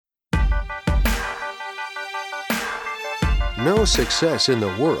no success in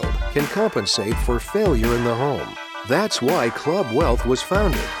the world can compensate for failure in the home. That's why Club Wealth was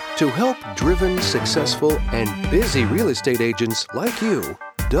founded, to help driven, successful, and busy real estate agents like you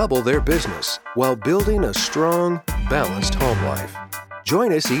double their business while building a strong, balanced home life.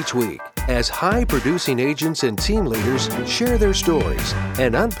 Join us each week as high-producing agents and team leaders share their stories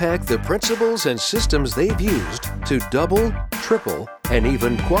and unpack the principles and systems they've used to double, triple, and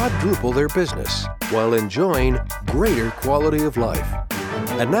even quadruple their business while enjoying greater quality of life.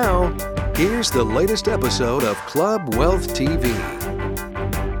 And now, here's the latest episode of Club Wealth TV.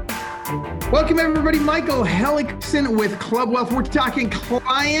 Welcome, everybody. Michael Hellickson with Club Wealth. We're talking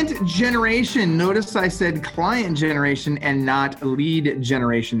client generation. Notice I said client generation and not lead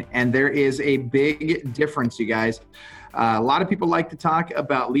generation. And there is a big difference, you guys. A lot of people like to talk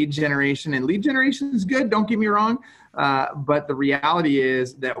about lead generation, and lead generation is good. Don't get me wrong. But the reality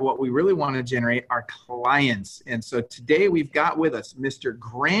is that what we really want to generate are clients. And so today we've got with us Mr.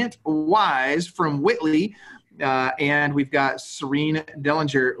 Grant Wise from Whitley. And we've got Serene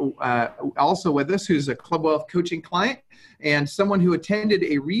Dellinger also with us, who's a Club Wealth coaching client and someone who attended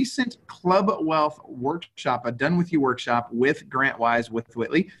a recent Club Wealth workshop, a Done With You workshop with Grant Wise with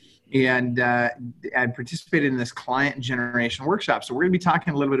Whitley, and participated in this client generation workshop. So we're going to be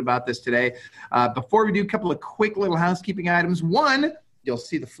talking a little bit about this today. Before we do, a couple of quick little housekeeping items. One, you'll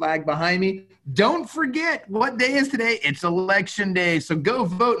see the flag behind me. Don't forget, what day is today? It's election day. So go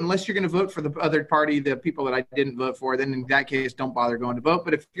vote, unless you're going to vote for the other party, the people that I didn't vote for. Then in that case, don't bother going to vote.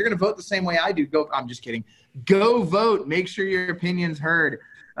 But if you're going to vote the same way I do, go. I'm just kidding. Go vote. Make sure your opinion's heard.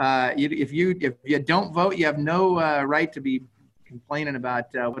 If you don't vote, you have no right to be complaining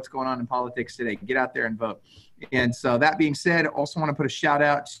about what's going on in politics today. Get out there and vote. And so that being said, I also want to put a shout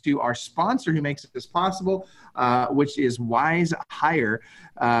out to our sponsor who makes this possible, which is Wise Hire.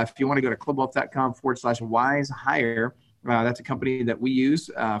 If you want to go to clubwealth.com/Wise Hire, that's a company that we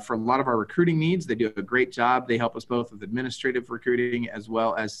use for a lot of our recruiting needs. They do a great job. They help us both with administrative recruiting as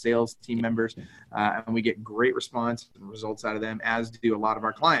well as sales team members. And we get great response and results out of them, as do a lot of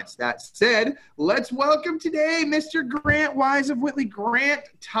our clients. That said, let's welcome today Mr. Grant Wise of Whitley. Grant,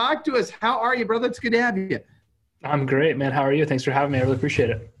 talk to us. How are you, brother? It's good to have you. I'm great, man. How are you? Thanks for having me. I really appreciate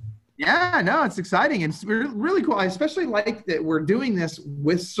it. Yeah, no, it's exciting. And it's really cool. I especially like that we're doing this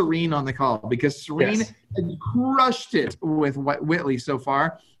with Serene on the call, because Serene had crushed it with Whitley so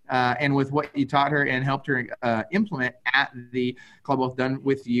far and with what you taught her and helped her implement at the Club Wealth Done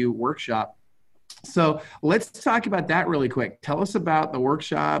With You workshop. So let's talk about that really quick. Tell us about the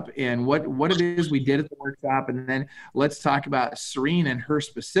workshop and what it is we did at the workshop. And then let's talk about Serene and her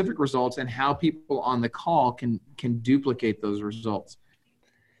specific results and how people on the call can duplicate those results.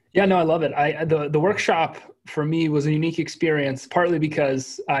 Yeah, no, I love it. The workshop for me was a unique experience, partly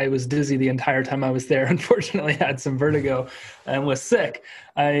because I was dizzy the entire time I was there. Unfortunately, I had some vertigo and was sick.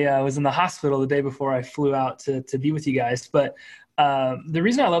 I was in the hospital the day before I flew out to be with you guys. But the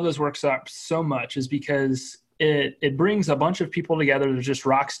reason I love those workshops so much is because it brings a bunch of people together that are just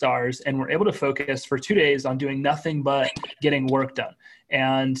rock stars, and we're able to focus for 2 days on doing nothing but getting work done.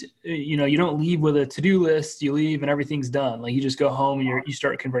 And, you don't leave with a to-do list. You leave and everything's done. Like, you just go home and you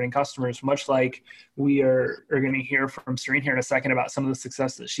start converting customers, much like we are going to hear from Serene here in a second about some of the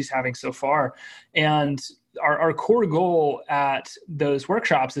success that she's having so far. And our core goal at those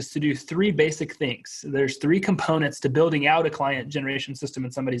workshops is to do 3 basic things. There's 3 components to building out a client generation system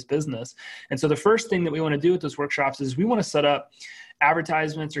in somebody's business. And so the first thing that we want to do with those workshops is we want to set up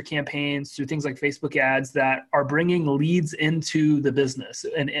advertisements or campaigns through things like Facebook ads that are bringing leads into the business.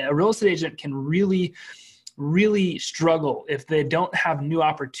 And a real estate agent can really struggle if they don't have new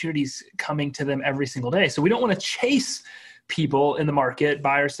opportunities coming to them every single day. So we don't want to chase people in the market,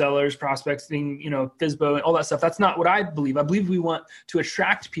 buyers, sellers, prospecting, FSBO, and all that stuff. That's not what I believe. I believe we want to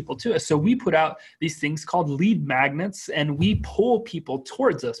attract people to us. So we put out these things called lead magnets, and we pull people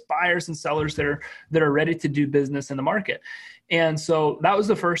towards us, buyers and sellers that are ready to do business in the market. And so that was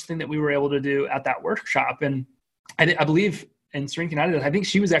the first thing that we were able to do at that workshop. And I believe, and Serene can add to that, I think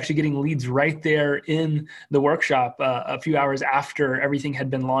she was actually getting leads right there in the workshop a few hours after everything had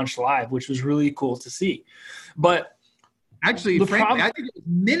been launched live, which was really cool to see. But actually, frankly, I think it was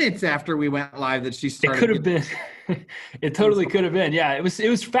minutes after we went live that she started. It could have been. It totally could have been. Yeah, it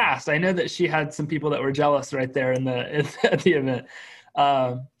was fast. I know that she had some people that were jealous right there at the event.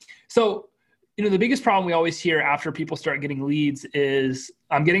 So, the biggest problem we always hear after people start getting leads is,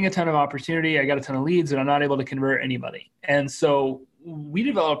 I'm getting a ton of opportunity, I got a ton of leads, and I'm not able to convert anybody. And so we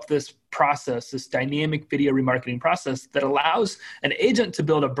developed this process, this dynamic video remarketing process that allows an agent to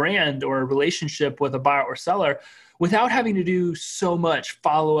build a brand or a relationship with a buyer or seller without having to do so much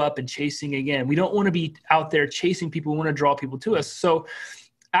follow up and chasing again. We don't want to be out there chasing people. We want to draw people to us. So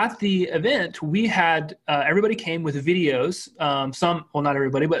at the event, we had everybody came with videos. Well, not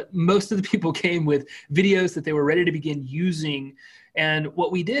everybody, but most of the people came with videos that they were ready to begin using. And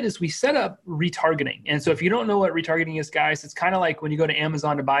what we did is we set up retargeting. And so if you don't know what retargeting is, guys, it's kind of like when you go to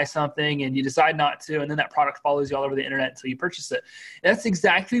Amazon to buy something and you decide not to, and then that product follows you all over the internet until you purchase it. That's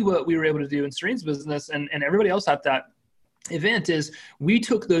exactly what we were able to do in Serene's business and everybody else at that event. Is we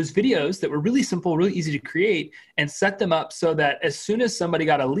took those videos that were really simple, really easy to create, and set them up so that as soon as somebody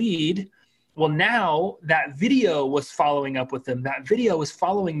got a lead, well, now that video was following up with them. That video was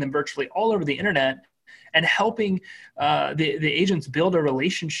following them virtually all over the internet and helping the agents build a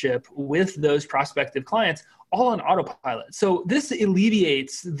relationship with those prospective clients, all on autopilot. So this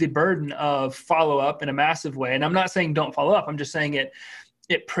alleviates the burden of follow-up in a massive way. And I'm not saying don't follow up. I'm just saying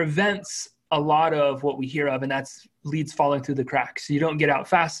it prevents a lot of what we hear of, and that's leads falling through the cracks. You don't get out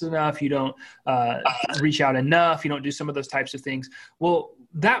fast enough. You don't reach out enough. You don't do some of those types of things. Well,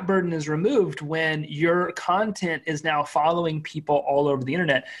 that burden is removed when your content is now following people all over the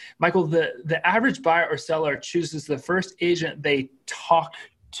internet. Michael, the average buyer or seller chooses the first agent they talk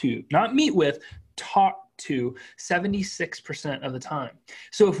to, not meet with, talk to 76% of the time.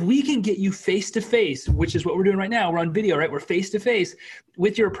 So if we can get you face-to-face, which is what we're doing right now, we're on video, right? We're face-to-face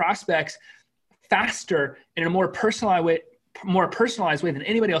with your prospects faster in a more personalized way than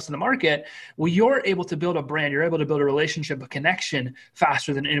anybody else in the market, well, you're able to build a brand. You're able to build a relationship, a connection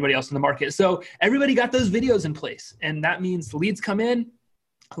faster than anybody else in the market. So everybody got those videos in place. And that means leads come in.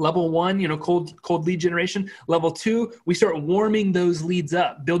 Level 1, cold lead generation. Level 2, we start warming those leads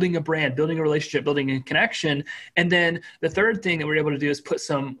up, building a brand, building a relationship, building a connection. And then the third thing that we're able to do is put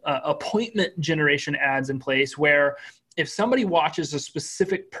some appointment generation ads in place where if somebody watches a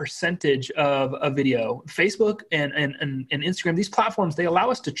specific percentage of a video, Facebook and Instagram, these platforms, they allow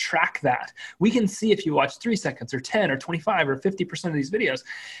us to track that. We can see if you watch 3 seconds or 10 or 25 or 50% of these videos.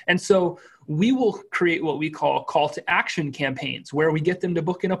 And so we will create what we call call to action campaigns where we get them to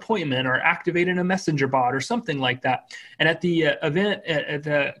book an appointment or activate in a messenger bot or something like that. And at the event at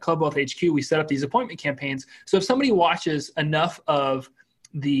the Club Wealth HQ, we set up these appointment campaigns. So if somebody watches enough of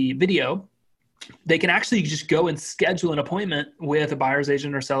the video, they can actually just go and schedule an appointment with a buyer's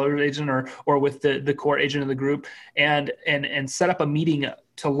agent or seller's agent or with the core agent of the group and set up a meeting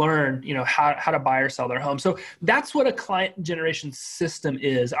to learn, how to buy or sell their home. So that's what a client generation system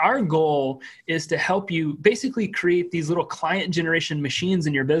is. Our goal is to help you basically create these little client generation machines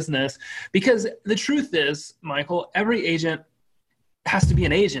in your business, because the truth is, Michael, every agent has to be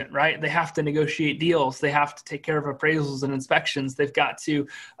an agent, right? They have to negotiate deals. They have to take care of appraisals and inspections. They've got to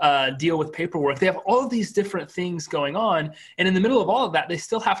deal with paperwork. They have all of these different things going on. And in the middle of all of that, they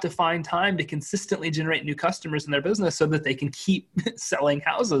still have to find time to consistently generate new customers in their business so that they can keep selling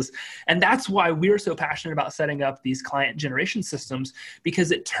houses. And that's why we're so passionate about setting up these client generation systems, because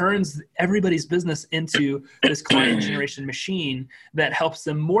it turns everybody's business into this client generation machine that helps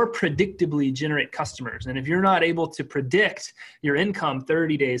them more predictably generate customers. And if you're not able to predict your income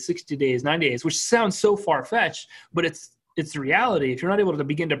 30 days, 60 days, 90 days, which sounds so far-fetched, but it's the reality. If you're not able to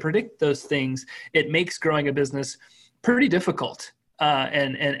begin to predict those things, it makes growing a business pretty difficult.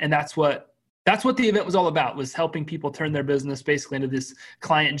 And that's what the event was all about, was helping people turn their business basically into this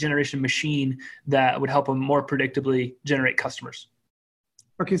client generation machine that would help them more predictably generate customers.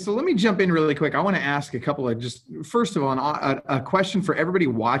 Okay, so let me jump in really quick. I want to ask a couple of first of all, a question for everybody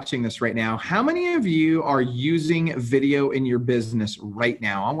watching this right now. How many of you are using video in your business right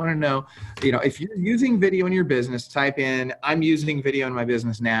now? I want to know, if you're using video in your business, type in, I'm using video in my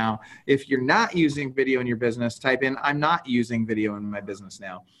business now. If you're not using video in your business, type in, I'm not using video in my business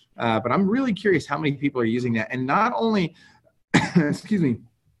now. But I'm really curious how many people are using that. And not only, excuse me,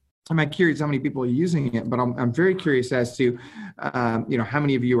 I'm not curious how many people are using it, but I'm very curious as to, how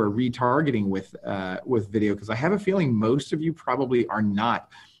many of you are retargeting with video, because I have a feeling most of you probably are not.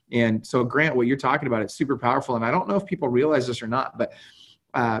 And so, Grant, what you're talking about, it's super powerful. And I don't know if people realize this or not, but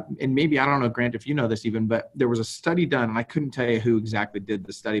and maybe, I don't know, Grant, if you know this even, but there was a study done, and I couldn't tell you who exactly did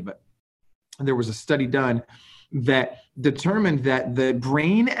the study, but there was a study done that determined that the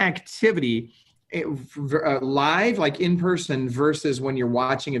brain activity live, like in person, versus when you're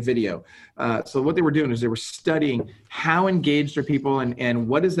watching a video. So what they were doing is they were studying how engaged are people and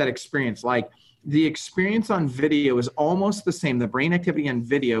what is that experience like the experience on video is almost the same. The brain activity on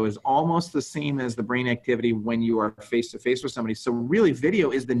video is almost the same as the brain activity when you are face-to-face with somebody. So really, video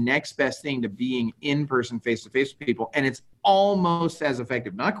is the next best thing to being in-person, face-to-face with people. And it's almost as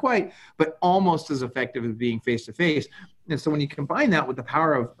effective, not quite, but almost as effective as being face-to-face. And so when you combine that with the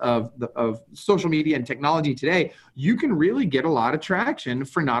power of social media and technology today, you can really get a lot of traction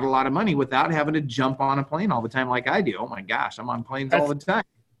for not a lot of money without having to jump on a plane all the time like I do. Oh my gosh, I'm on planes all the time.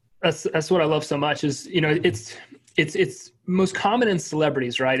 That's what I love so much is, it's most common in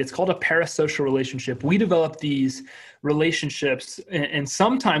celebrities, right? It's called a parasocial relationship. We develop these relationships and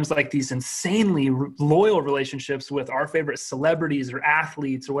sometimes like these insanely loyal relationships with our favorite celebrities or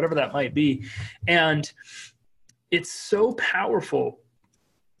athletes or whatever that might be. And it's so powerful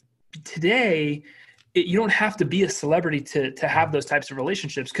today. You don't have to be a celebrity to have those types of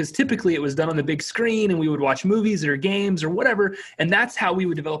relationships, because typically it was done on the big screen and we would watch movies or games or whatever. And that's how we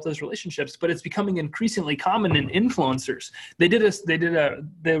would develop those relationships. But it's becoming increasingly common in influencers. They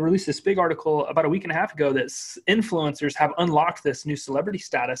released this big article about a week and a half ago that influencers have unlocked this new celebrity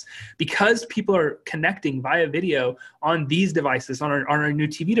status because people are connecting via video on these devices, on our new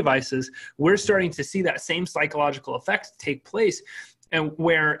TV devices. We're starting to see that same psychological effect take place. And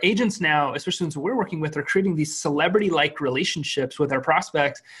where agents now, especially since we're working with, are creating these celebrity-like relationships with our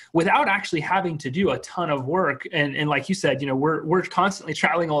prospects without actually having to do a ton of work. And like you said, we're constantly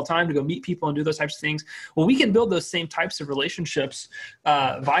traveling all the time to go meet people and do those types of things. Well, we can build those same types of relationships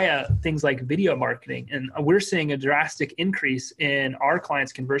via things like video marketing. And we're seeing a drastic increase in our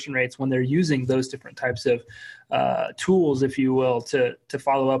clients' conversion rates when they're using those different types of tools, if you will, to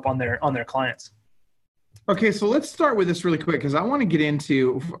follow up on their clients. Okay, so let's start with this really quick because I want to get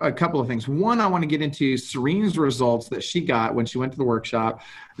into a couple of things. One, I want to get into Serene's results that she got when she went to the workshop.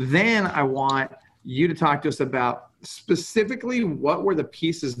 Then I want you to talk to us about specifically what were the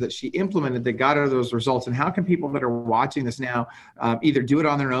pieces that she implemented that got her those results, and how can people that are watching this now either do it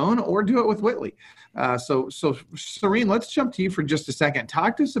on their own or do it with Whitley. So Serene, let's jump to you for just a second.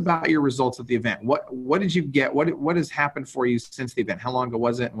 Talk to us about your results at the event. What did you get? What has happened for you since the event? How long ago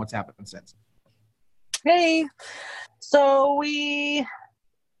was it, and what's happened since? Hey, so we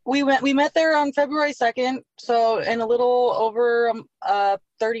met there on February 2nd. So in a little over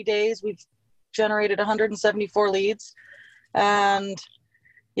 30 days, we've generated 174 leads. And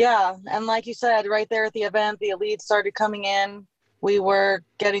yeah, and like you said, right there at the event, the leads started coming in. We were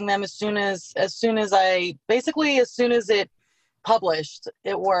getting them as soon as it published,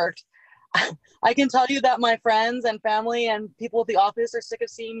 it worked. I can tell you that my friends and family and people at the office are sick of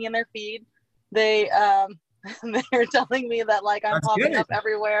seeing me in their feed. They're telling me that like I'm popping up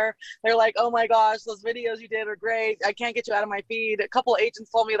everywhere. They're like, oh my gosh, those videos you did are great. I can't get you out of my feed. A couple of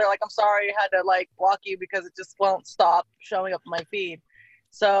agents told me, they're like, I'm sorry, I had to like block you because it just won't stop showing up in my feed.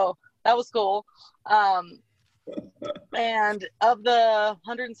 So that was cool. And of the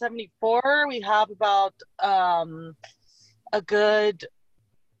 174, we have about a good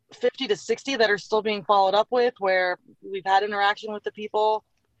 50 to 60 that are still being followed up with, where we've had interaction with the people.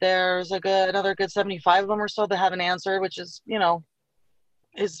 There's another good 75 of them or so that haven't answered, which is,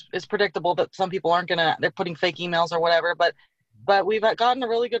 is predictable that some people they're putting fake emails or whatever, but we've gotten a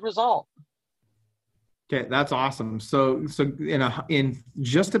really good result. Okay, that's awesome. So in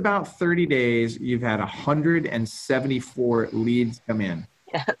just about 30 days, you've had 174 leads come in.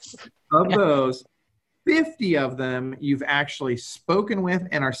 Yes. Of those, 50 of them you've actually spoken with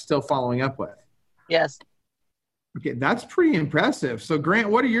and are still following up with. Yes. Okay, that's pretty impressive. So Grant,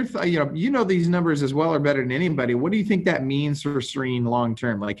 what are your these numbers as well or better than anybody. What do you think that means for Serene long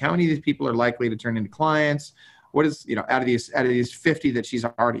term? Like how many of these people are likely to turn into clients? What is, out of these 50 that she's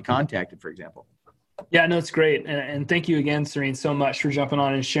already contacted, for example? Yeah, no, it's great. And thank you again, Serene, so much for jumping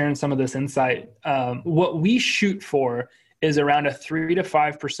on and sharing some of this insight. What we shoot for is around a 3 to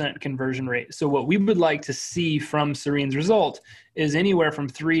 5% conversion rate. So what we would like to see from Serene's result is anywhere from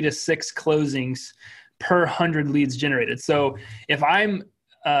 3 to 6 closings per 100 leads generated. So if I'm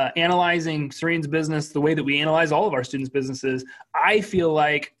analyzing Serene's business the way that we analyze all of our students' businesses, I feel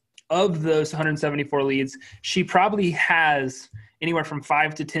like of those 174 leads, she probably has anywhere from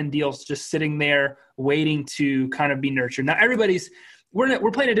 5 to 10 deals just sitting there waiting to kind of be nurtured. Now,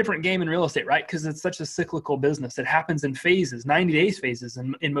 we're playing a different game in real estate, right? Because it's such a cyclical business. It happens in phases, 90 days phases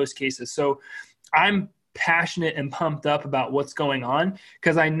in most cases. So I'm passionate and pumped up about what's going on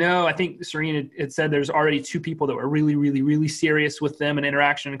because I think Serene had said there's already 2 people that were really, really, really serious with them in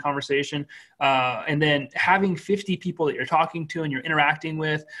interaction and conversation. And then having 50 people that you're talking to and you're interacting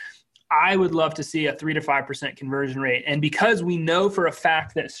with, I would love to see a 3 to 5% conversion rate. And because we know for a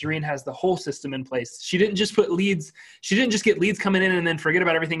fact that Serene has the whole system in place, she didn't just put leads, she didn't just get leads coming in and then forget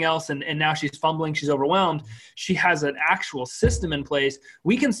about everything else. And now she's fumbling, she's overwhelmed. She has an actual system in place.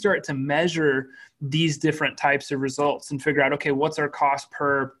 We can start to measure these different types of results and figure out, okay, what's our cost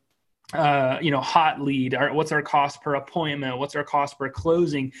per hot lead, or what's our cost per appointment, what's our cost per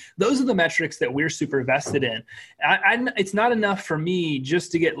closing. Those are the metrics that we're super vested in. It's not enough for me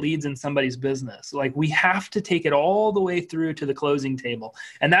just to get leads in somebody's business. Like, we have to take it all the way through to the closing table.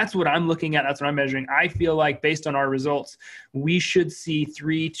 And that's what I'm looking at. That's what I'm measuring. I feel like based on our results, we should see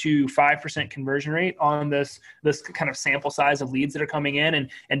 3 to 5% conversion rate on this kind of sample size of leads that are coming in.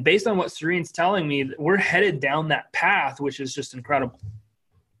 And based on what Serene's telling me, we're headed down that path, which is just incredible.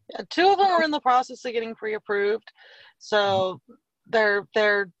 2 of them are in the process of getting pre-approved, so they're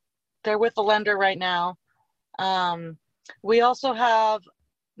with the lender right now. We also have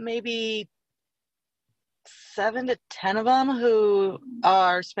maybe 7 to 10 of them who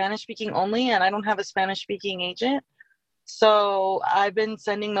are Spanish speaking only, and I don't have a Spanish speaking agent, so I've been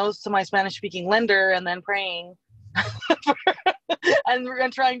sending those to my Spanish speaking lender and then praying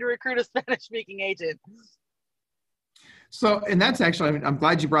and trying to recruit a Spanish speaking agent. So, and that's actually, I'm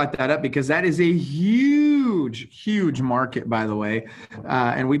glad you brought that up, because that is a huge market, by the way.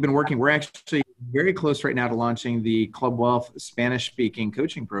 And we're actually very close right now to launching the Club Wealth Spanish speaking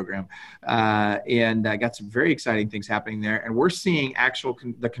coaching program. And got some very exciting things happening there. And we're seeing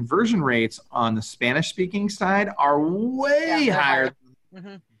the conversion rates on the Spanish speaking side are way higher.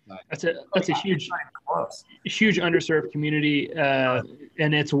 Mm-hmm. That's a huge underserved community,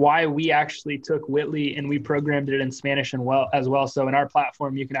 and it's why we actually took Whitley and we programmed it in Spanish as well. So in our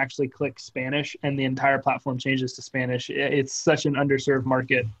platform, you can actually click Spanish, and the entire platform changes to Spanish. It's such an underserved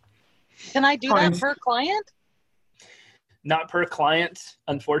market. Can I do that per client? Not per client,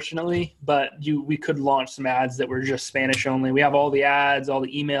 unfortunately, but we could launch some ads that were just Spanish only. We have all the ads, all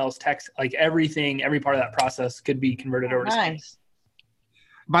the emails, text, like everything, every part of that process could be converted over to Spanish.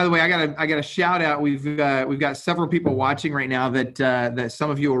 By the way, I got a shout out. We've got several people watching right now that some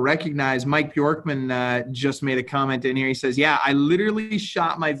of you will recognize. Mike Bjorkman just made a comment in here. He says, "Yeah, I literally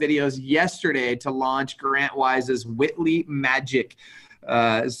shot my videos yesterday to launch Grant Wise's Whitley Magic."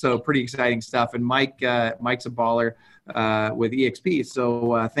 So pretty exciting stuff. And Mike's a baller with EXP.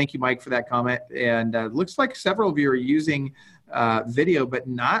 So thank you, Mike, for that comment. And looks like several of you are using video, but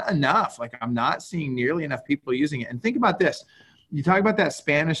not enough. Like, I'm not seeing nearly enough people using it. And think about this. You talk about that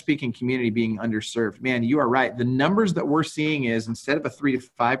Spanish-speaking community being underserved. Man, you are right. The numbers that we're seeing is, instead of a 3 to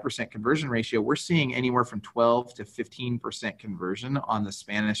 5% conversion ratio, we're seeing anywhere from 12 to 15% conversion on the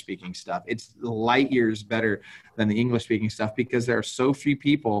Spanish-speaking stuff. It's light years better than the English-speaking stuff, because there are so few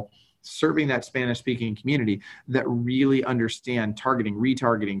people serving that Spanish-speaking community that really understand targeting,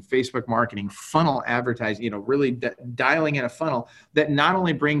 retargeting, Facebook marketing, funnel advertising, really dialing in a funnel that not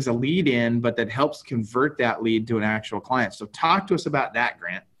only brings a lead in, but that helps convert that lead to an actual client. So talk to us about that,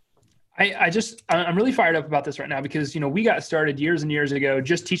 Grant. I'm really fired up about this right now, because, we got started years and years ago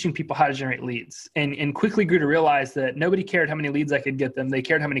just teaching people how to generate leads, and quickly grew to realize that nobody cared how many leads I could get them. They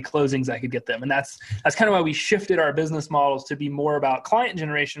cared how many closings I could get them. And that's kind of why we shifted our business models to be more about client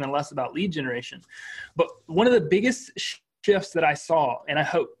generation and less about lead generation. But one of the biggest shifts that I saw, and I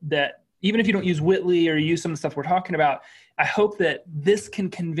hope that even if you don't use Whitley or use some of the stuff we're talking about, I hope that this can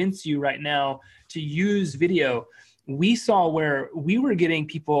convince you right now to use video. We saw where we were getting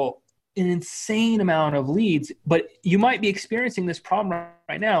people an insane amount of leads, but you might be experiencing this problem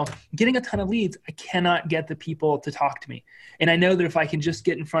right now. Getting a ton of leads, I cannot get the people to talk to me. And I know that if I can just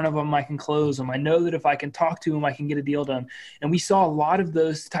get in front of them, I can close them. I know that if I can talk to them, I can get a deal done. And we saw a lot of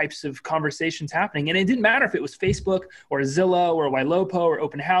those types of conversations happening. And it didn't matter if it was Facebook or Zillow or Ylopo or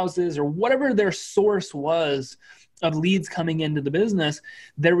open houses or whatever their source was of leads coming into the business.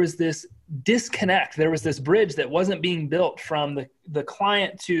 There was this disconnect. There was this bridge that wasn't being built from the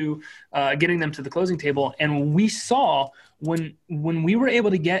client to getting them to the closing table. And we saw when we were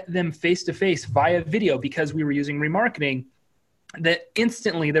able to get them face-to-face via video, because we were using remarketing, that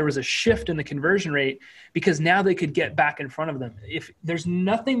instantly there was a shift in the conversion rate, because now they could get back in front of them. If there's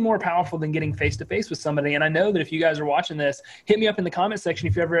nothing more powerful than getting face-to-face with somebody. And I know that if you guys are watching this, hit me up in the comment section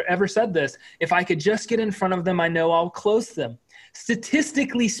if you ever said this. If I could just get in front of them, I know I'll close them.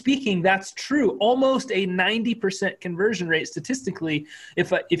 Statistically speaking, that's true. Almost a 90% conversion rate statistically,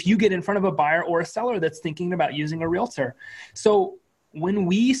 if you get in front of a buyer or a seller that's thinking about using a realtor. So when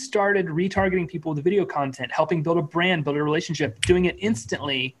we started retargeting people with video content, helping build a brand, build a relationship, doing it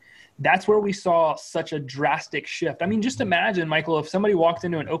instantly, That's where we saw such a drastic shift. I mean, just imagine, Michael, if somebody walked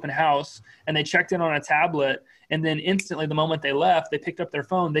into an open house and they checked in on a tablet, and then instantly the moment they left, they picked up their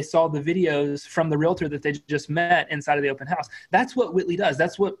phone, they saw the videos from the realtor that they just met inside of the open house. That's what Whitley does.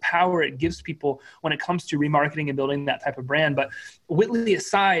 That's what power it gives people when it comes to remarketing and building that type of brand. But Whitley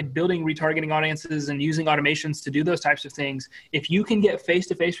aside, building retargeting audiences and using automations to do those types of things, if you can get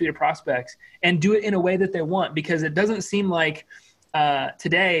face-to-face with your prospects and do it in a way that they want, because it doesn't seem like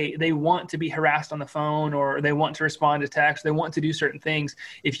today they want to be harassed on the phone, or they want to respond to text, they want to do certain things.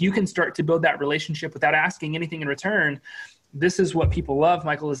 If you can start to build that relationship without asking anything in return, this is what people love,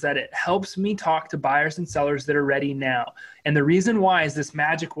 Michael, is that it helps me talk to buyers and sellers that are ready now. And the reason why is this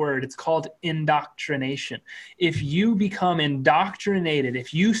magic word. It's called indoctrination. If you become indoctrinated,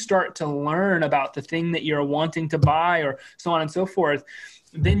 if you start to learn about the thing that you're wanting to buy, or so on and so forth,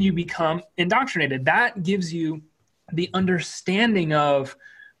 then you become indoctrinated. That gives you the understanding of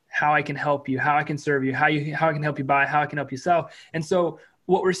how I can help you, how I can serve you, how I can help you buy, how I can help you sell. And so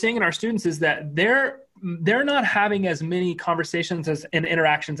what we're seeing in our students is that they're not having as many conversations and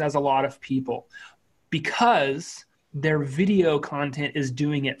interactions as a lot of people, because their video content is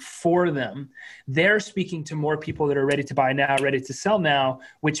doing it for them. They're speaking to more people that are ready to buy now, ready to sell now,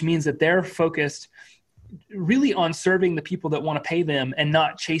 which means that they're focused really on serving the people that want to pay them and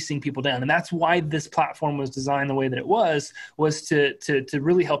not chasing people down. And that's why this platform was designed the way that it was to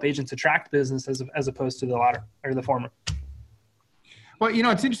really help agents attract business as opposed to the latter or the former. Well,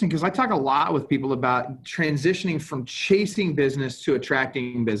 it's interesting because I talk a lot with people about transitioning from chasing business to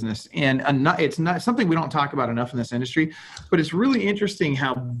attracting business. And it's not something we don't talk about enough in this industry, but it's really interesting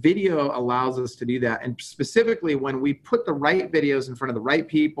how video allows us to do that. And specifically when we put the right videos in front of the right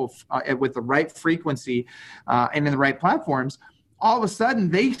people with the right frequency and in the right platforms, all of a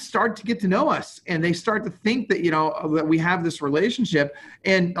sudden they start to get to know us, and they start to think that, that we have this relationship.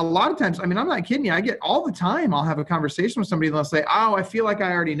 And a lot of times, I mean, I'm not kidding you. I get all the time, I'll have a conversation with somebody and they'll say, oh, I feel like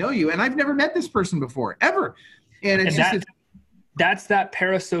I already know you. And I've never met this person before, ever. And that's that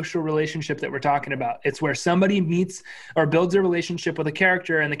parasocial relationship that we're talking about. It's where somebody meets or builds a relationship with a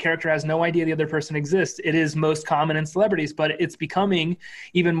character, and the character has no idea the other person exists. It is most common in celebrities, but it's becoming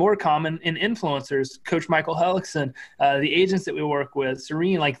even more common in influencers. Coach Michael Hellickson, the agents that we work with,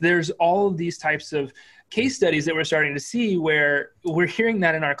 Serene, like there's all of these types of case studies that we're starting to see where we're hearing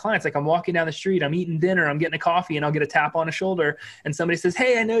that in our clients. Like I'm walking down the street, I'm eating dinner, I'm getting a coffee, and I'll get a tap on the shoulder, and somebody says,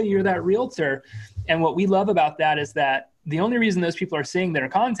 hey, I know you're that realtor. And what we love about that is that the only reason those people are seeing their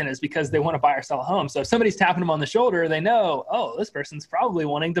content is because they want to buy or sell a home. So if somebody's tapping them on the shoulder, they know, oh, this person's probably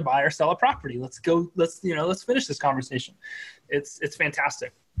wanting to buy or sell a property. Let's finish this conversation. It's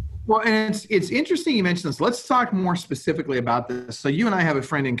fantastic. Well, and it's interesting you mentioned this. Let's talk more specifically about this. So you and I have a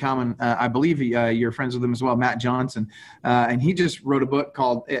friend in common. I believe you're friends with him as well, Matt Johnson. And he just wrote a book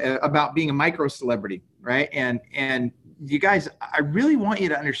called about being a micro celebrity, right? And you guys, I really want you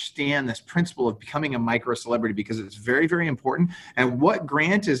to understand this principle of becoming a micro celebrity, because it's very, very important. And what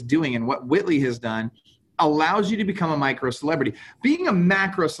Grant is doing and what Whitley has done allows you to become a micro celebrity. Being a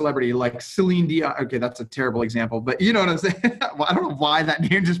macro celebrity like Celine Dion, okay, that's a terrible example, but you know what I'm saying? Well, I don't know why that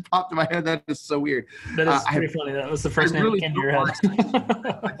name just popped in my head. That is so weird. That is pretty funny. That was the first name that came to your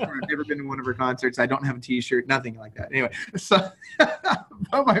head. I've never been to one of her concerts. I don't have a t-shirt, nothing like that. Anyway, so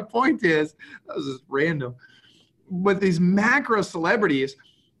but my point is, that was just random. But these macro celebrities,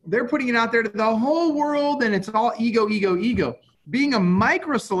 they're putting it out there to the whole world, and it's all ego, ego, ego. Being a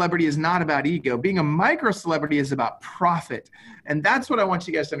micro celebrity is not about ego. Being a micro celebrity is about profit. And that's what I want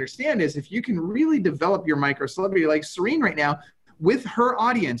you guys to understand is if you can really develop your micro celebrity like Serene right now with her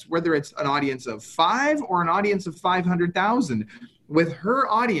audience, whether it's an audience of 5 or an audience of 500,000, with her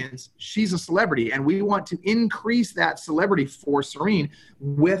audience, she's a celebrity, and we want to increase that celebrity for Serene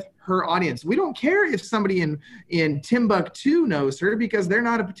with her audience. We don't care if somebody in Timbuktu knows her because they're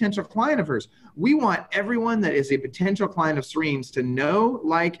not a potential client of hers. We want everyone that is a potential client of Serene's to know,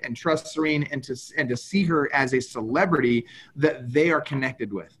 like, and trust Serene and to see her as a celebrity that they are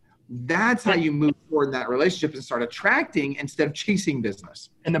connected with. That's how you move forward in that relationship and start attracting instead of chasing business.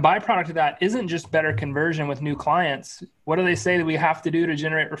 And the byproduct of that isn't just better conversion with new clients. What do they say that we have to do to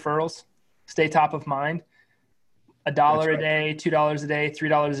generate referrals? Stay top of mind. $1 a day, $2 a day,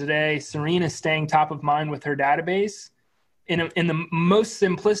 $3 a day. Serene is staying top of mind with her database in the most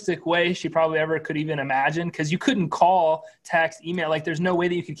simplistic way she probably ever could even imagine, because you couldn't call, text, email. Like there's no way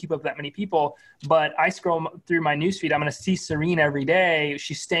that you could keep up that many people. But I scroll through my newsfeed. I'm going to see Serene every day.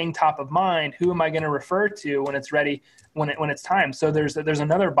 She's staying top of mind. Who am I going to refer to when it's ready, when it's time? So there's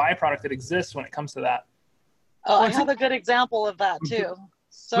another byproduct that exists when it comes to that. Oh, I have a good example of that too.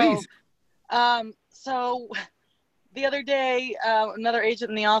 So, please. So the other day, another agent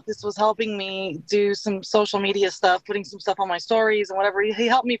in the office was helping me do some social media stuff, putting some stuff on my stories and whatever. He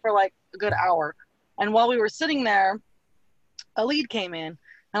helped me for like a good hour. And while we were sitting there, a lead came in.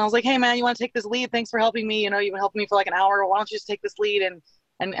 And I was like, hey, man, you want to take this lead? Thanks for helping me. You've been helping me for like an hour. Why don't you just take this lead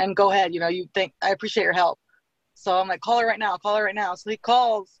and go ahead? I appreciate your help. So I'm like, call her right now. So he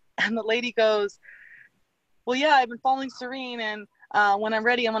calls, and the lady goes, well, yeah, I've been following Serene, and when I'm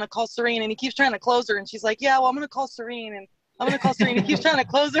ready, I'm going to call Serene. And he keeps trying to close her. And she's like, yeah, well, I'm going to call Serene. And I'm going to call Serene. He keeps trying to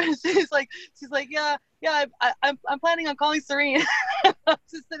close her. And she's like, yeah, I'm planning on calling Serene. I'm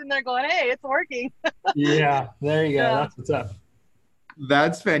just sitting there going, hey, it's working. Yeah, there you go. Yeah. That's what's up.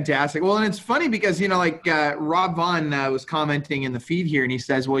 That's fantastic. Well, and it's funny because, Rob Vaughn was commenting in the feed here, and he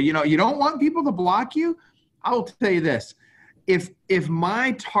says, well, you don't want people to block you. I will tell you this. If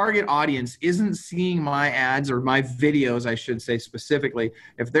my target audience isn't seeing my ads or my videos, I should say specifically,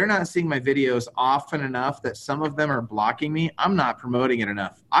 if they're not seeing my videos often enough that some of them are blocking me, I'm not promoting it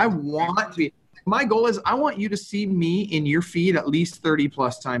enough. My goal is I want you to see me in your feed at least 30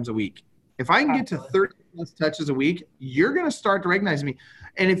 plus times a week. If I can get to 30 plus touches a week, you're going to start to recognize me.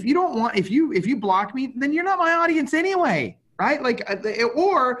 And if you block me, then you're not my audience anyway. Right?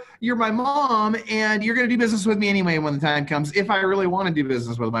 Or you're my mom and you're going to do business with me anyway when the time comes, if I really want to do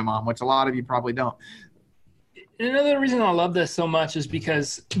business with my mom, which a lot of you probably don't. Another reason I love this so much is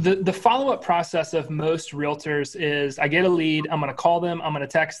because the follow-up process of most realtors is I get a lead, I'm going to call them, I'm going to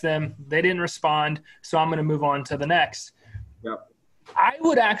text them, they didn't respond, so I'm going to move on to the next. Yep. I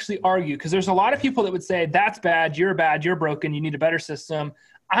would actually argue, because there's a lot of people that would say, that's bad, you're broken, you need a better system.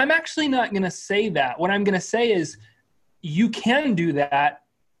 I'm actually not going to say that. What I'm going to say is, you can do that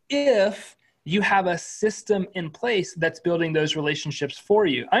if you have a system in place that's building those relationships for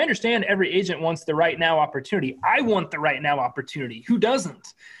you. I understand every agent wants the right now opportunity. I want the right now opportunity. Who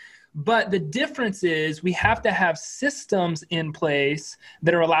doesn't? But the difference is we have to have systems in place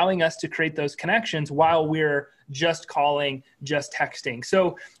that are allowing us to create those connections while we're just calling, just texting.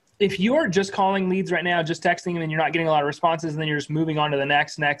 So if you're just calling leads right now, just texting them, and you're not getting a lot of responses, and then you're just moving on to the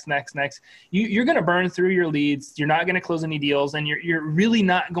next, you're going to burn through your leads. You're not going to close any deals, and you're really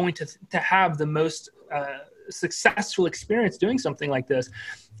not going to have the most successful experience doing something like this.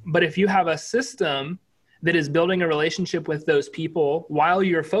 But if you have a system that is building a relationship with those people while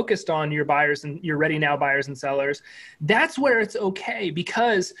you're focused on your buyers and your ready now buyers and sellers, that's where it's okay,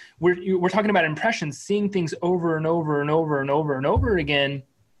 because we're talking about impressions, seeing things over and over and over and over and over again.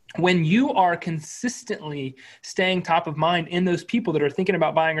 When you are consistently staying top of mind in those people that are thinking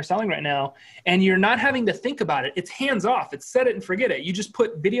about buying or selling right now, and you're not having to think about it, it's hands off. It's set it and forget it. You just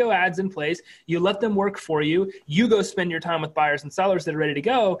put video ads in place. You let them work for you. You go spend your time with buyers and sellers that are ready to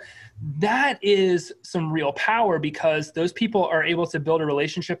go. That is some real power, because those people are able to build a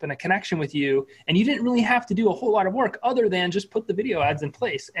relationship and a connection with you. And you didn't really have to do a whole lot of work other than just put the video ads in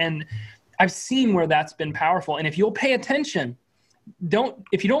place. And I've seen where that's been powerful. And if you'll pay attention,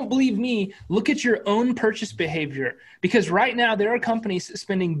 if you don't believe me, look at your own purchase behavior, because right now there are companies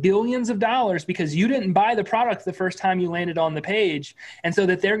spending billions of dollars because you didn't buy the product the first time you landed on the page. And so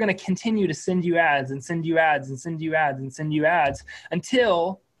that they're going to continue to send you ads and send you ads and send you ads and send you ads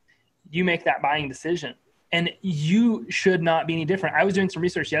until you make that buying decision. And you should not be any different. I was doing some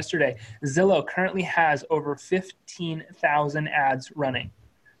research yesterday. Zillow currently has over 15,000 ads running.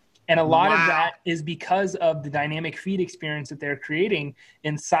 And a lot of that is because of the dynamic feed experience that they're creating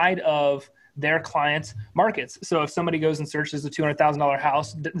inside of their clients' markets. So if somebody goes and searches a $200,000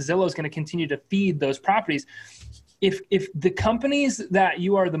 house, Zillow is going to continue to feed those properties. If the companies that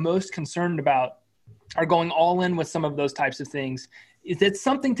you are the most concerned about are going all in with some of those types of things, it's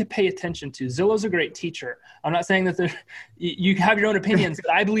something to pay attention to. Zillow's a great teacher. I'm not saying that you have your own opinions,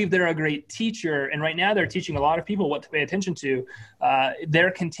 but I believe they're a great teacher. And right now they're teaching a lot of people what to pay attention to. They're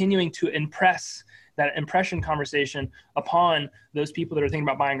continuing to impress that impression conversation upon those people that are thinking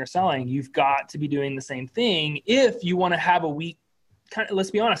about buying or selling. You've got to be doing the same thing if you want to have a weak,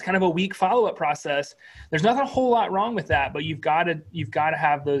 let's be honest, kind of a weak follow-up process. There's not a whole lot wrong with that, but you've got to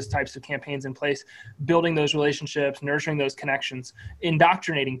have those types of campaigns in place, building those relationships, nurturing those connections,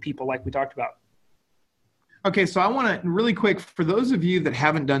 indoctrinating people like we talked about. Okay, so I want to really quick, for those of you that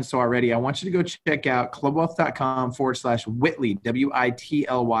haven't done so already, I want you to go check out clubwealth.com/Whitley,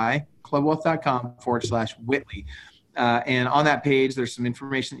 WITLY, clubwealth.com/Whitley. And on that page, there's some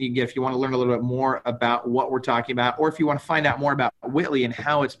information that you can get if you want to learn a little bit more about what we're talking about, or if you want to find out more about Whitley and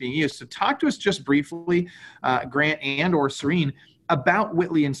how it's being used. So talk to us just briefly, Grant and or Serene, about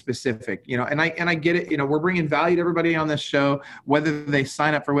Whitley in specific. And I get it. We're bringing value to everybody on this show, whether they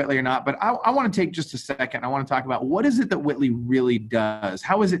sign up for Whitley or not. But I want to take just a second. I want to talk about what is it that Whitley really does?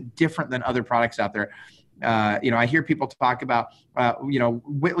 How is it different than other products out there? I hear people talk about,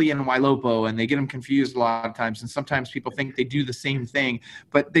 Whitley and Ylopo, and they get them confused a lot of times. And sometimes people think they do the same thing,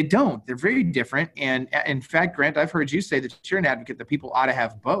 but they don't. They're very different. And in fact, Grant, I've heard you say that you're an advocate that people ought to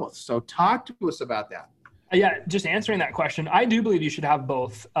have both. So talk to us about that. Yeah, just answering that question, I do believe you should have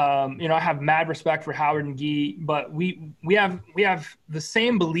both. I have mad respect for Howard and Guy, but we have the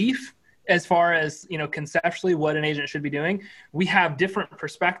same belief as far as, conceptually what an agent should be doing. We have different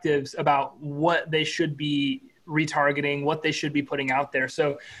perspectives about what they should be retargeting, what they should be putting out there.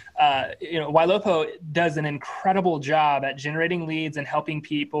 So, Ylopo does an incredible job at generating leads and helping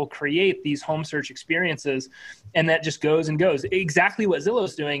people create these home search experiences. And that just goes and goes. Exactly what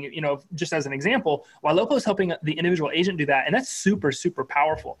Zillow's doing, just as an example, Ylopo is helping the individual agent do that. And that's super, super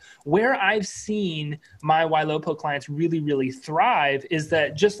powerful. Where I've seen my Ylopo clients really, really thrive is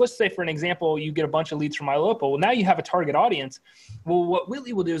that let's say, for an example, you get a bunch of leads from Ylopo. Well, now you have a target audience. Well, what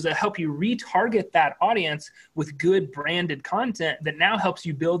Whitley will do is help you retarget that audience with good branded content that now helps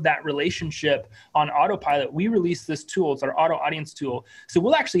you build that relationship on autopilot. We release this tool. It's our auto audience tool. So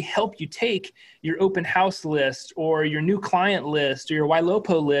we'll actually help you take your open house list or your new client list or your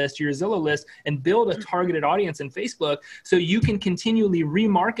Ylopo list, or your Zillow list, and build a targeted audience in Facebook so you can continually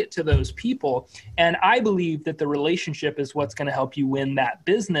remarket to those people. And I believe that the relationship is what's going to help you win that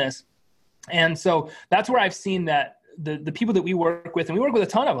business. And so that's where I've seen that the people that we work with, and we work with a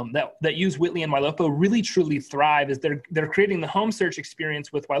ton of them that use Whitley and Ylopo, really truly thrive. Is they're creating the home search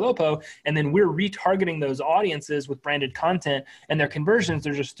experience with Ylopo, and then we're retargeting those audiences with branded content, and their conversions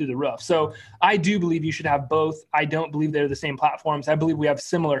are just through the roof. So I do believe you should have both. I don't believe they're the same platforms. I believe we have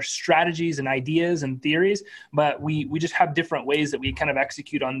similar strategies and ideas and theories, but we just have different ways that we kind of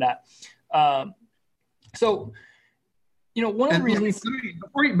execute on that. One of the reasons...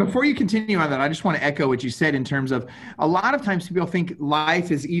 Before you continue on that, I just want to echo what you said in terms of a lot of times people think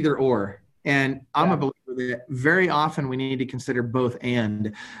life is either or. And I'm a believer that very often we need to consider both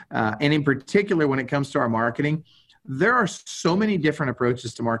and in particular, when it comes to our marketing, there are so many different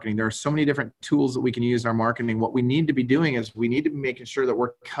approaches to marketing. There are so many different tools that we can use in our marketing. What we need to be doing is we need to be making sure that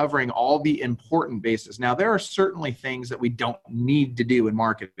we're covering all the important bases. Now, there are certainly things that we don't need to do in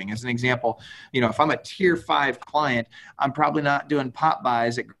marketing. As an example, if I'm a tier 5 client, I'm probably not doing pop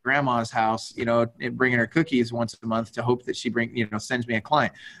buys at grandma's house, and bringing her cookies once a month to hope that she sends me a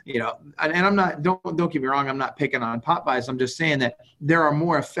client, and I'm not, don't get me wrong, I'm not picking on pop buys. I'm just saying that there are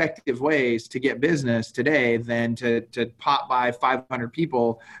more effective ways to get business today than to pop by 500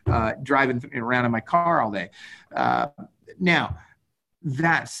 people driving around in my car all day. Now,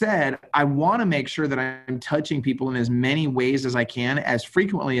 that said, I want to make sure that I'm touching people in as many ways as I can, as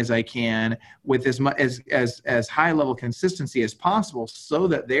frequently as I can, with as much as high level consistency as possible, so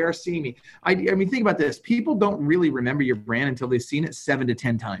that they are seeing me. I mean, think about this. People don't really remember your brand until they've seen it 7 to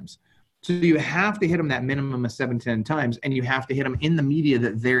 10 times. So you have to hit them that minimum of 7 to 10 times, and you have to hit them in the media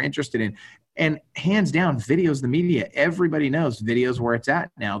that they're interested in. And hands down, video's the media. Everybody knows video's where it's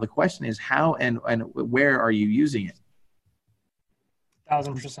at now. The question is how and where are you using it?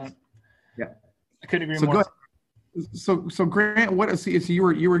 1,000%. Yeah, I couldn't agree more. So Grant, so you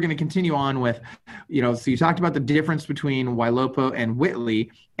were going to continue on with, so you talked about the difference between Ylopo and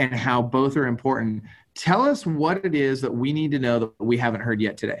Whitley and how both are important. Tell us what it is that we need to know that we haven't heard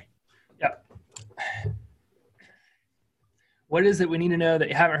yet today. Yeah. What is it we need to know that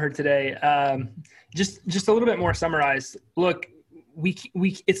you haven't heard today? Just a little bit more summarized. Look,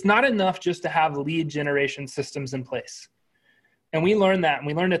 it's not enough just to have lead generation systems in place. And we learned that, and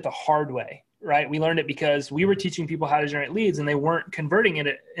we learned it the hard way, right? We learned it because we were teaching people how to generate leads, and they weren't converting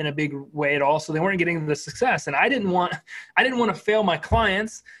it in a big way at all. So they weren't getting the success. And I didn't want to fail my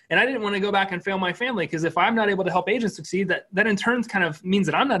clients, and I didn't want to go back and fail my family, because if I'm not able to help agents succeed, that in turn kind of means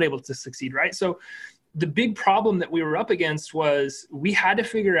that I'm not able to succeed, right? So the big problem that we were up against was we had to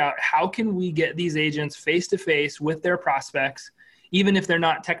figure out how can we get these agents face-to-face with their prospects, even if they're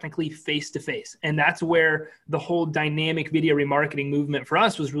not technically face-to-face. And that's where the whole dynamic video remarketing movement for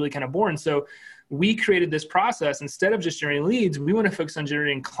us was really kind of born. So we created this process. Instead of just generating leads, we want to focus on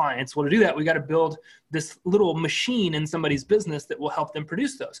generating clients. Well, to do that, we got to build this little machine in somebody's business that will help them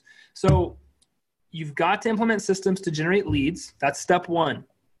produce those. So you've got to implement systems to generate leads. That's step 1,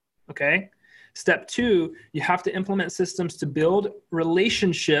 okay? Step 2, you have to implement systems to build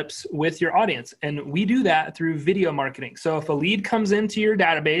relationships with your audience. And we do that through video marketing. So if a lead comes into your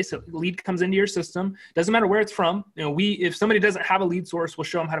database, a lead comes into your system, doesn't matter where it's from. If somebody doesn't have a lead source, we'll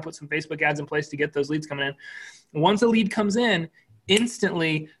show them how to put some Facebook ads in place to get those leads coming in. Once a lead comes in,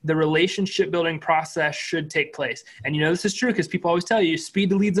 instantly the relationship building process should take place. And this is true because people always tell you speed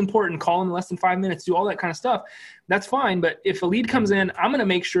to lead's important, call in less than 5 minutes, do all that kind of stuff. That's fine. But if a lead comes in, I'm going to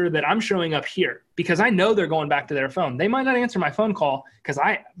make sure that I'm showing up here because I know they're going back to their phone. They might not answer my phone call because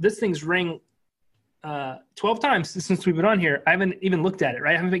this thing's ring 12 times since we've been on here. I haven't even looked at it,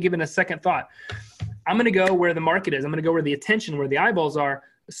 right? I haven't been given a second thought. I'm going to go where the market is. I'm going to go where the attention, where the eyeballs are.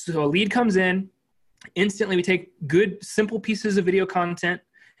 So a lead comes in, instantly we take good, simple pieces of video content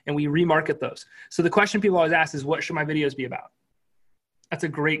and we remarket those. So the question people always ask is, what should my videos be about? That's a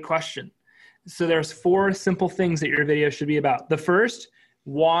great question. So there's 4 simple things that your video should be about. The first,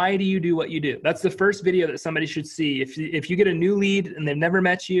 why do you do what you do? That's the first video that somebody should see. If you get a new lead and they've never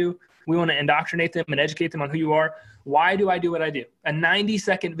met you, we want to indoctrinate them and educate them on who you are. Why do I do what I do? A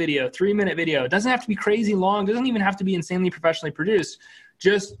 90-second video, 3-minute video. It doesn't have to be crazy long. It doesn't even have to be insanely professionally produced.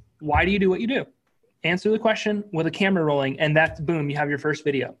 Just why do you do what you do? Answer the question with a camera rolling, and that's boom, you have your first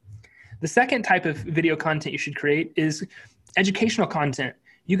video. The second type of video content you should create is educational content.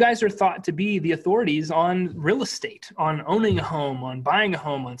 You guys are thought to be the authorities on real estate, on owning a home, on buying a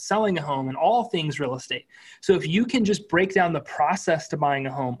home, on selling a home, and all things real estate. So if you can just break down the process to buying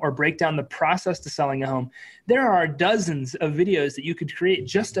a home or break down the process to selling a home, there are dozens of videos that you could create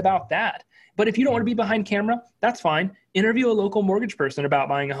just about that. But if you don't want to be behind camera, that's fine. Interview a local mortgage person about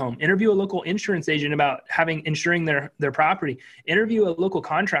buying a home. Interview a local insurance agent about insuring their property. Interview a local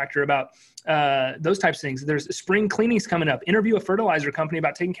contractor about those types of things. There's spring cleanings coming up. Interview a fertilizer company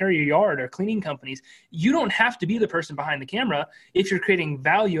about taking care of your yard, or cleaning companies. You don't have to be the person behind the camera if you're creating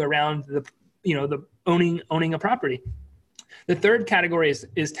value around the owning a property. The third category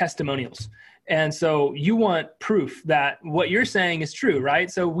is testimonials. And so you want proof that what you're saying is true, right?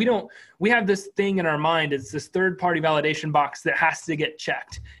 So we have this thing in our mind. It's this third-party validation box that has to get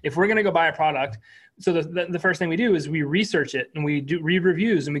checked. If we're going to go buy a product, so the first thing we do is we research it and we do read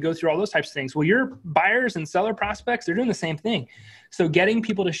reviews and we go through all those types of things. Well, your buyers and seller prospects, they're doing the same thing. So getting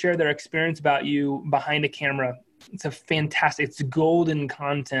people to share their experience about you behind a camera, it's golden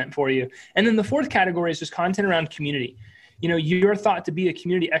content for you. And then the fourth category is just content around community. You're thought to be a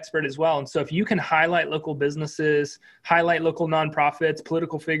community expert as well. And so if you can highlight local businesses, highlight local nonprofits,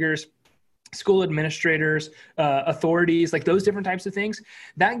 political figures, school administrators, authorities, like those different types of things,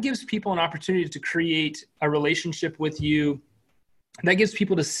 that gives people an opportunity to create a relationship with you. That gives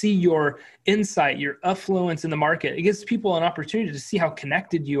people to see your insight, your affluence in the market. It gives people an opportunity to see how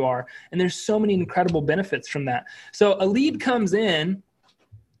connected you are. And there's so many incredible benefits from that. So a lead comes in,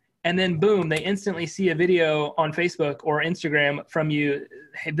 and then boom, they instantly see a video on Facebook or Instagram from you.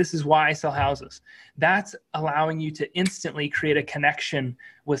 Hey, this is why I sell houses. That's allowing you to instantly create a connection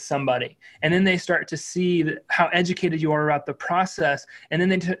with somebody. And then they start to see how educated you are about the process. And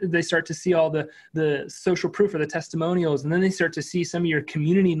then they start to see all the social proof or the testimonials. And then they start to see some of your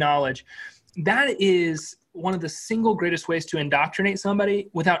community knowledge. That is one of the single greatest ways to indoctrinate somebody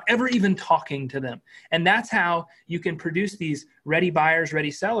without ever even talking to them. And that's how you can produce these ready buyers,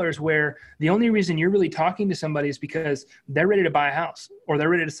 ready sellers, where the only reason you're really talking to somebody is because they're ready to buy a house or they're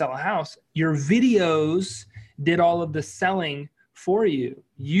ready to sell a house. Your videos did all of the selling for you.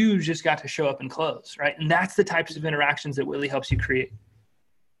 You just got to show up and close, right? And that's the types of interactions that Willie helps you create.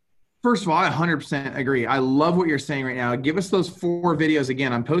 First of all, I 100% agree. I love what you're saying right now. Give us those 4 videos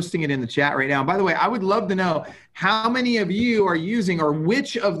again. I'm posting it in the chat right now. And by the way, I would love to know how many of you are using, or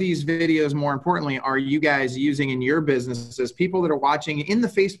which of these videos, more importantly, are you guys using in your businesses? People that are watching in the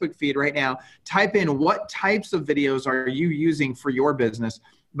Facebook feed right now, type in what types of videos are you using for your business.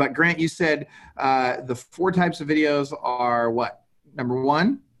 But Grant, you said the 4 types of videos are what? Number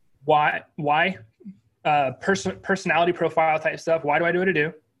 1? Why? Personality profile type stuff. Why do I do what I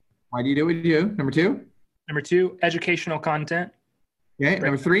do? Why do you do what you do? Number 2? Number 2, educational content. Okay.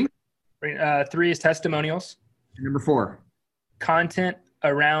 Number 3? 3 is testimonials. And number 4? Content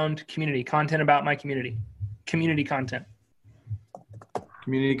around community. Content about my community. Community content.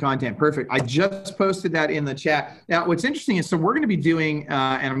 Community content. Perfect. I just posted that in the chat. Now, what's interesting is, so we're going to be doing,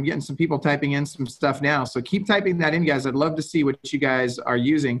 and I'm getting some people typing in some stuff now. So keep typing that in, guys. I'd love to see what you guys are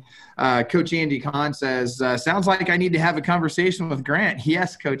using. Coach Andy Kahn says, sounds like I need to have a conversation with Grant.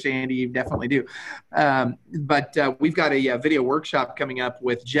 Yes, Coach Andy, you definitely do. But we've got a video workshop coming up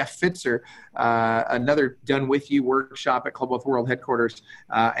with Jeff Fitzer, another Done With You workshop at Club Wealth World headquarters.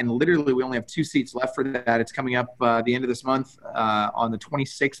 And literally, we only have 2 seats left for that. It's coming up the end of this month on the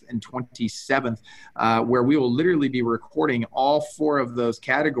 26th and 27th, where we will literally be recording all 4 of those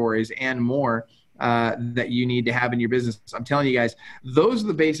categories and more that you need to have in your business. I'm telling you guys, those are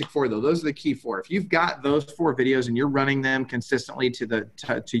the basic 4 though. Those are the key 4. If you've got those 4 videos and you're running them consistently to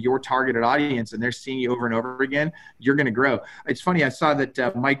your targeted audience and they're seeing you over and over again, you're going to grow. It's funny. I saw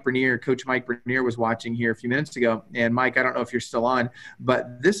that Mike Bernier, Coach Mike Bernier, was watching here a few minutes ago. And Mike, I don't know if you're still on,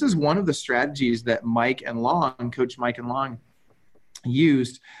 but this is one of the strategies that Coach Mike and Long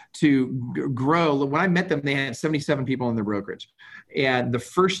used to grow. When I met them, they had 77 people in their brokerage. And the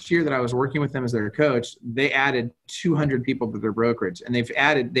first year that I was working with them as their coach, they added 200 people to their brokerage. And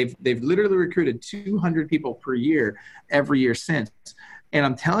they've literally recruited 200 people per year, every year since. And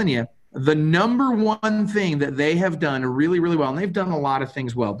I'm telling you, the number one thing that they have done really, really well, and they've done a lot of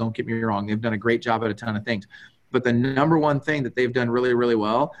things well, don't get me wrong, they've done a great job at a ton of things. But the number one thing that they've done really, really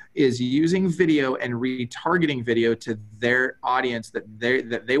well is using video and retargeting video to their audience that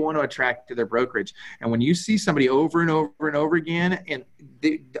they want to attract to their brokerage. And when you see somebody over and over and over again, and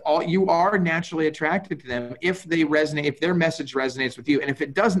you are naturally attracted to them if they resonate, if their message resonates with you. And if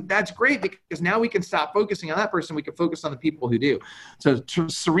it doesn't, that's great, because now we can stop focusing on that person. We can focus on the people who do. So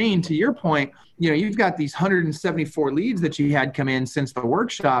Serene, to your point, you've got these 174 leads that you had come in since the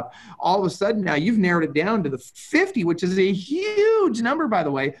workshop. All of a sudden now you've narrowed it down to the 50, which is a huge number, by the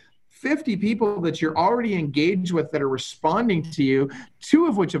way. 50 people that you're already engaged with that are responding to you, 2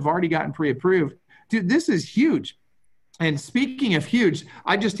 of which have already gotten pre-approved. Dude, this is huge. And speaking of huge,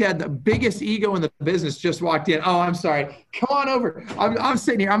 I just had the biggest ego in the business just walked in. Oh, I'm sorry. Come on over. I'm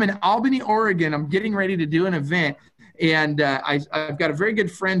sitting here. I'm in Albany, Oregon. I'm getting ready to do an event. And I've got a very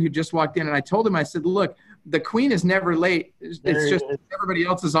good friend who just walked in. And I told him, I said, look, the queen is never late. It's just everybody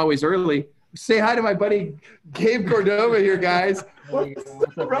else is always early. Say hi to my buddy Gabe Cordova here, guys.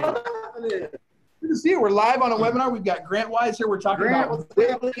 What's up, good to see you. We're live on a webinar. We've got Grant Wise here. We're talking about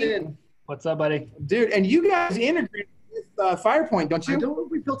What's up, buddy? Dude, and you guys integrate with FirePoint, don't you? I don't think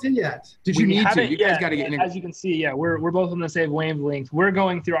we built in yet. Did you need to? You guys got to get integrated. As you can see, we're both on the same wavelength. We're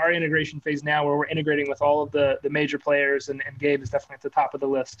going through our integration phase now where we're integrating with all of the major players, and Gabe is definitely at the top of the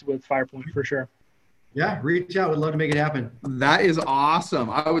list with FirePoint for sure. Yeah, reach out. We'd love to make it happen. That is awesome.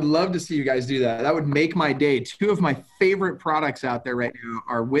 I would love to see you guys do that. That would make my day. 2 of my favorite products out there right now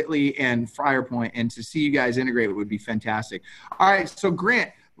are Whitley and FirePoint, and to see you guys integrate would be fantastic. All right, so Grant,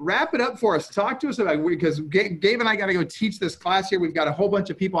 wrap it up for us. Talk to us about, because Gabe and I got to go teach this class here. We've got a whole bunch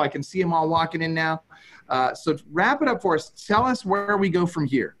of people. I can see them all walking in now. So wrap it up for us. Tell us where we go from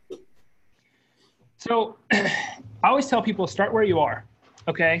here. So I always tell people, start where you are.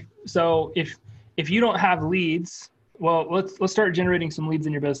 Okay. So if you don't have leads, well, let's start generating some leads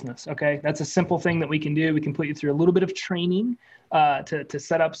in your business. Okay. That's a simple thing that we can do. We can put you through a little bit of training to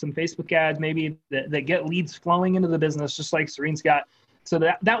set up some Facebook ads, maybe that get leads flowing into the business, just like Serene's got. So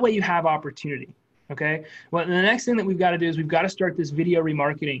that way you have opportunity. Okay. Well, the next thing that we've got to do is we've got to start this video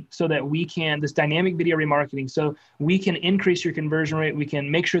remarketing so that we can, this dynamic video remarketing, so we can increase your conversion rate. We can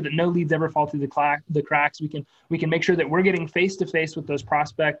make sure that no leads ever fall through the cracks. We can make sure that we're getting face-to-face with those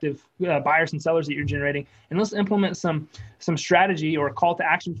prospective buyers and sellers that you're generating. And let's implement some strategy or call to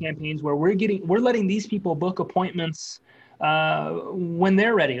action campaigns where we're letting these people book appointments when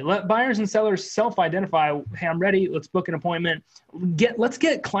they're ready. Let buyers and sellers self-identify, hey, I'm ready, let's book an appointment. Let's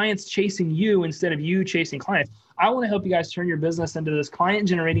get clients chasing you instead of you chasing clients. I want to help you guys turn your business into this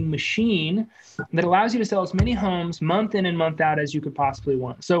client-generating machine that allows you to sell as many homes month in and month out as you could possibly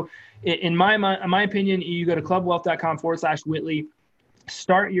want. So in my opinion, you go to clubwealth.com/Whitley,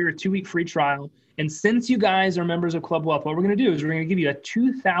 start your 2-week free trial. And since you guys are members of Club Wealth, what we're going to do is we're going to give you a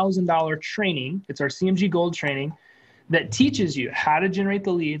 $2,000 training. It's our CMG Gold training that teaches you how to generate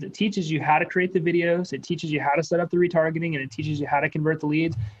the leads. It teaches you how to create the videos. It teaches you how to set up the retargeting, and it teaches you how to convert the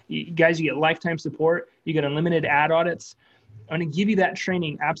leads. You guys, you get lifetime support. You get unlimited ad audits. I'm going to give you that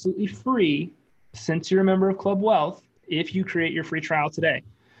training absolutely free since you're a member of Club Wealth if you create your free trial today.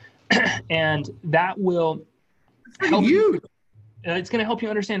 And that will help you. It's going to help you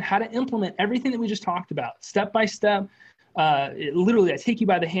understand how to implement everything that we just talked about, step by step. Literally, I take you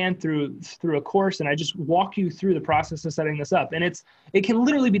by the hand through a course, and I just walk you through the process of setting this up. And it can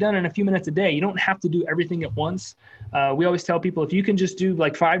literally be done in a few minutes a day. You don't have to do everything at once. We always tell people, if you can just do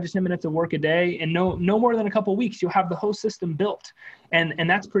like 5 to 10 minutes of work a day and no more than a couple of weeks, you'll have the whole system built. And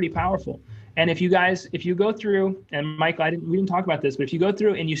that's pretty powerful. And if you go through, and Michael, we didn't talk about this, but if you go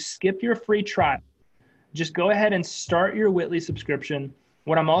through and you skip your free trial, just go ahead and start your Whitley subscription.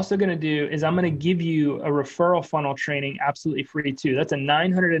 What I'm also going to do is I'm going to give you a referral funnel training absolutely free too. That's a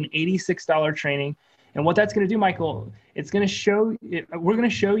 $986 training. And what that's going to do, Michael, we're going to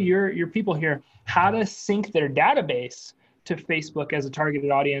show your people here how to sync their database to Facebook as a targeted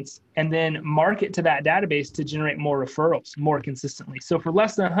audience and then market to that database to generate more referrals more consistently. So for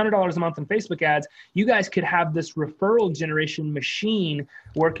less than $100 a month in Facebook ads, you guys could have this referral generation machine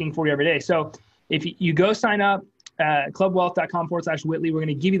working for you every day. So if you go sign up, clubwealth.com/Whitley, we're going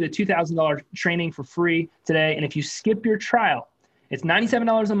to give you the $2,000 training for free today. And if you skip your trial, it's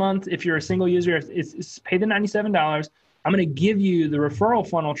 $97 a month. If you're a single user, it's pay the $97. I'm going to give you the referral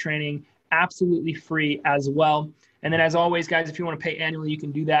funnel training absolutely free as well. And then as always, guys, if you want to pay annually, you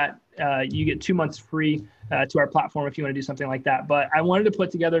can do that. You get 2 months free to our platform if you want to do something like that. But I wanted to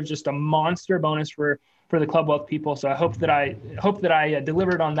put together just a monster bonus for the Club Wealth people. So I hope that I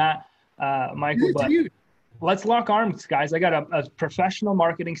delivered on that, Michael. But let's lock arms, guys. I got a professional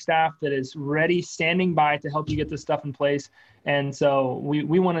marketing staff that is ready, standing by to help you get this stuff in place. And so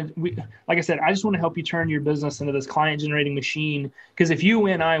we want to, like I said, I just want to help you turn your business into this client generating machine. Because if you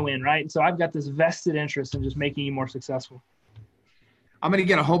win, I win, right? So I've got this vested interest in just making you more successful. I'm going to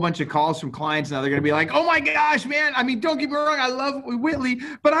get a whole bunch of calls from clients now. They're going to be like, oh my gosh, man. I mean, don't get me wrong. I love Whitley,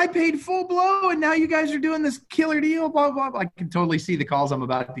 but I paid full blow and now you guys are doing this killer deal, blah, blah, blah. I can totally see the calls I'm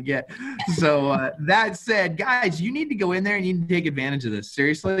about to get. So that said, guys, you need to go in there and you need to take advantage of this.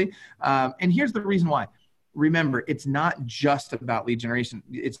 Seriously. And here's the reason why. Remember, it's not just about lead generation.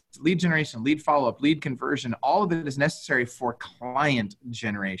 It's lead generation, lead follow-up, lead conversion. All of it is necessary for client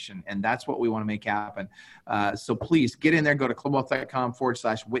generation. And that's what we want to make happen. So please get in there, go to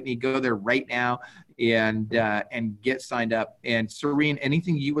clubwealth.com/Whitney. Go there right now and get signed up. And Serene,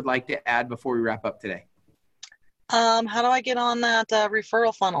 anything you would like to add before we wrap up today? How do I get on that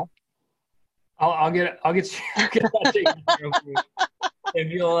referral funnel? I'll get that taken care of.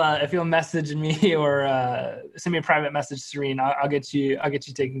 If you'll message me or send me a private message, Serene, I'll get you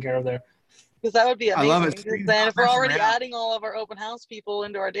taken care of there. Because that would be amazing. I love it. Then if we're already adding all of our open house people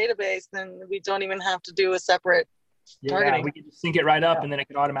into our database, then we don't even have to do a separate targeting. We can just sync it right up, and then it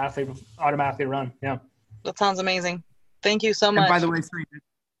can automatically run. Yeah, that sounds amazing. Thank you so much. And by the way, Serene, it's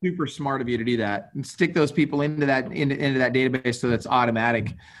super smart of you to do that and stick those people into that database so that's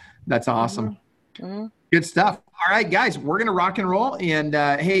automatic. That's awesome. Mm-hmm. Good stuff. All right, guys, we're going to rock and roll. And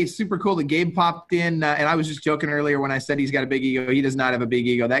hey, super cool that Gabe popped in. And I was just joking earlier when I said he's got a big ego. He does not have a big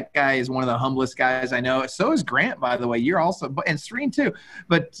ego. That guy is one of the humblest guys I know. So is Grant, by the way. You're also, and Serene too.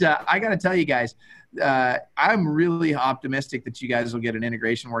 But I got to tell you guys, I'm really optimistic that you guys will get an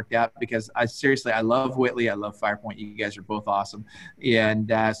integration worked out because I love Whitley. I love FirePoint. You guys are both awesome.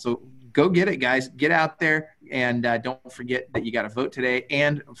 And so go get it, guys. Get out there. And don't forget that you got to vote today.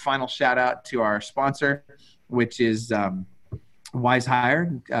 And final shout out to our sponsor, which is Wise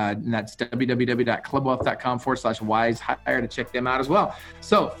Hire. And that's www.clubwealth.com/Wise Hire to check them out as well.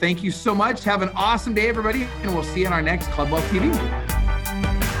 So thank you so much. Have an awesome day, everybody. And we'll see you on our next Club Wealth TV.